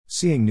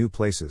Seeing new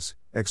places,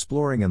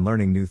 exploring and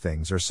learning new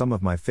things are some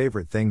of my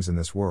favorite things in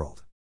this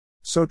world.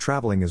 So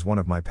traveling is one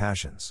of my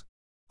passions.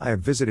 I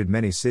have visited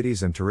many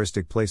cities and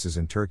touristic places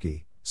in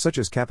Turkey, such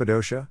as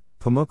Cappadocia,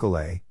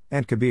 Pamukkale,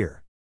 and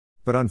Kabir.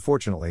 But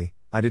unfortunately,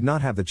 I did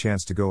not have the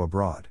chance to go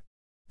abroad.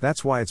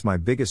 That's why it's my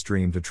biggest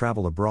dream to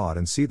travel abroad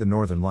and see the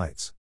Northern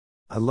Lights.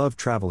 I love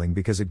traveling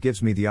because it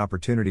gives me the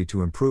opportunity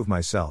to improve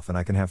myself and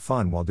I can have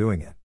fun while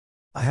doing it.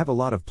 I have a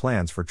lot of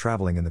plans for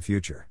traveling in the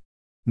future.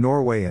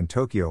 Norway and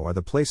Tokyo are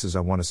the places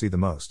I want to see the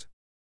most.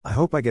 I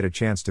hope I get a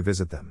chance to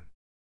visit them.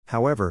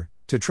 However,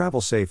 to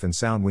travel safe and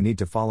sound we need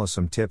to follow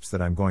some tips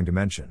that I'm going to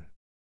mention.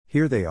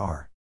 Here they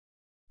are.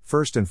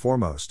 First and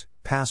foremost,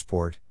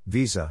 passport,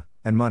 visa,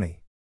 and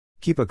money.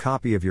 Keep a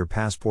copy of your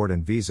passport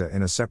and visa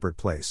in a separate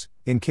place,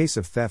 in case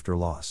of theft or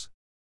loss.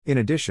 In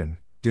addition,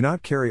 do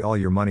not carry all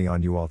your money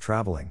on you while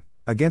traveling,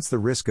 against the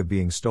risk of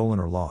being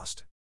stolen or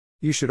lost.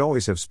 You should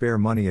always have spare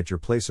money at your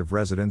place of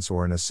residence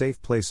or in a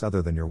safe place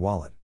other than your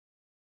wallet.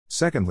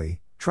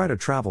 Secondly, try to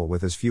travel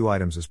with as few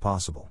items as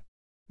possible.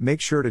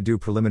 Make sure to do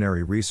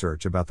preliminary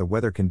research about the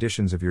weather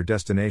conditions of your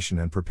destination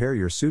and prepare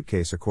your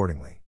suitcase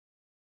accordingly.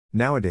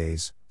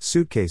 Nowadays,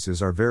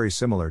 suitcases are very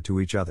similar to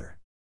each other.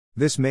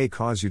 This may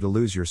cause you to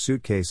lose your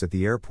suitcase at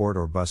the airport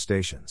or bus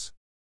stations.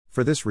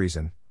 For this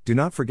reason, do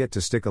not forget to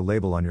stick a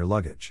label on your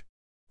luggage.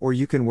 Or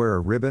you can wear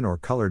a ribbon or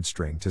colored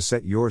string to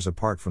set yours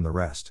apart from the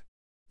rest.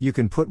 You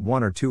can put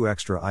 1 or 2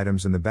 extra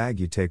items in the bag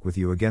you take with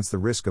you against the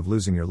risk of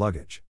losing your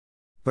luggage.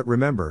 But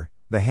remember,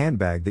 the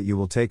handbag that you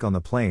will take on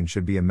the plane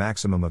should be a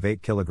maximum of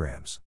 8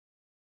 kilograms.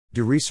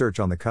 Do research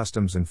on the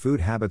customs and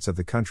food habits of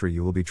the country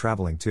you will be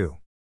traveling to.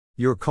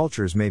 Your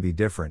cultures may be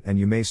different and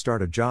you may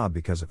start a job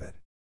because of it.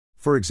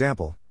 For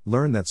example,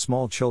 learn that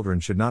small children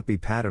should not be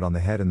patted on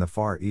the head in the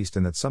Far East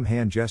and that some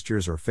hand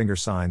gestures or finger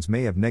signs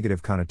may have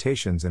negative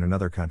connotations in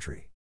another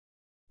country.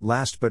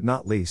 Last but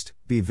not least,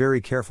 be very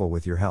careful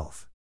with your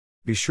health.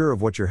 Be sure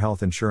of what your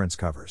health insurance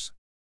covers.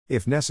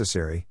 If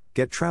necessary,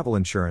 get travel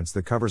insurance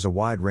that covers a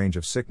wide range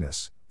of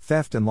sickness,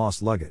 theft and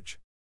lost luggage.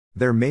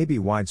 There may be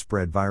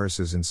widespread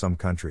viruses in some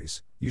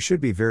countries, you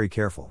should be very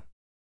careful.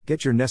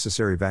 Get your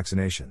necessary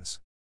vaccinations.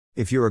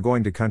 If you are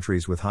going to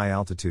countries with high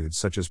altitudes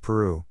such as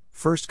Peru,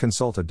 first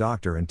consult a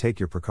doctor and take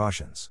your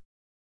precautions.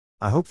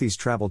 I hope these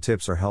travel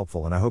tips are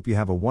helpful and I hope you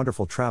have a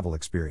wonderful travel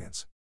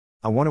experience.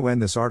 I want to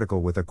end this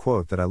article with a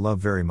quote that I love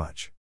very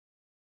much.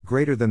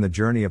 Greater than the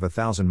journey of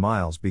 1,000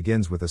 miles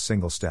begins with a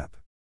single step.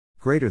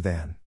 Greater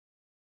than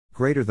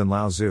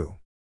Lao Tzu.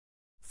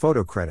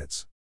 Photo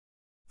credits.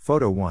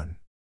 Photo 1.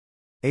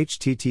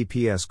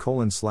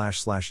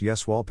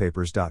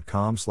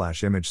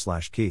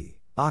 https://yeswallpapers.com/image/key,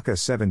 Aka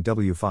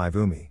 7W5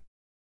 Umi.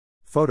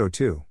 Photo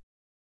 2.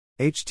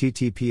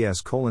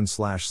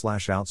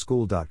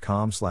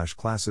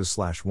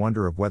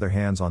 https://outschool.com/classes/wonder of weather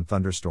hands on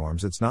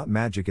thunderstorms it's not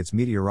magic it's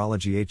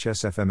meteorology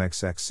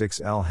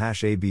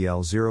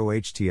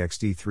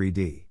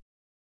HSFMXX6L#ABL0HTXD3D.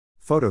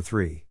 Photo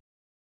 3.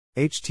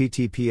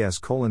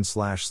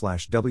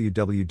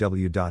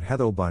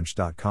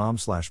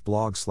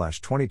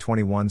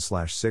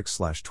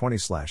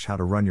 https://www.heatherlbunch.com/blog/2021/6/20/how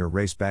to run your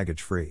race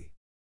baggage free.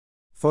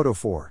 Photo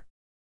 4.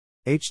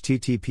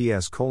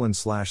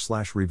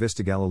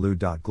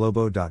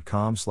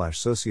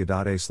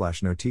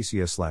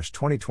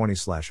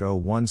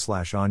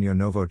 https://revistagalilu.globo.com/socia.a/noticias/2020/01/año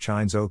novo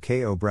chines o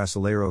ko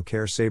brasileiro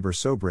quer saber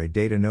sobre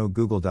data no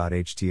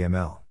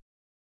google.html.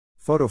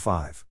 Photo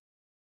 5.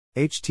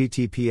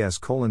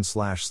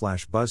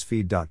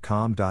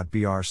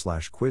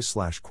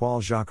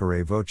 https://buzzfeed.com.br/quiz/qual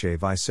jacare voce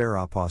vi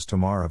será pos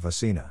tomar a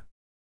vacina.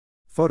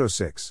 Photo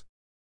 6.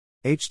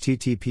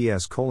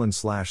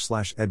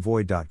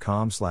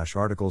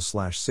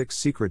 https://edvoid.com/articles/6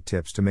 secret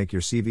tips to make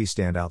your CV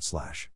stand out/.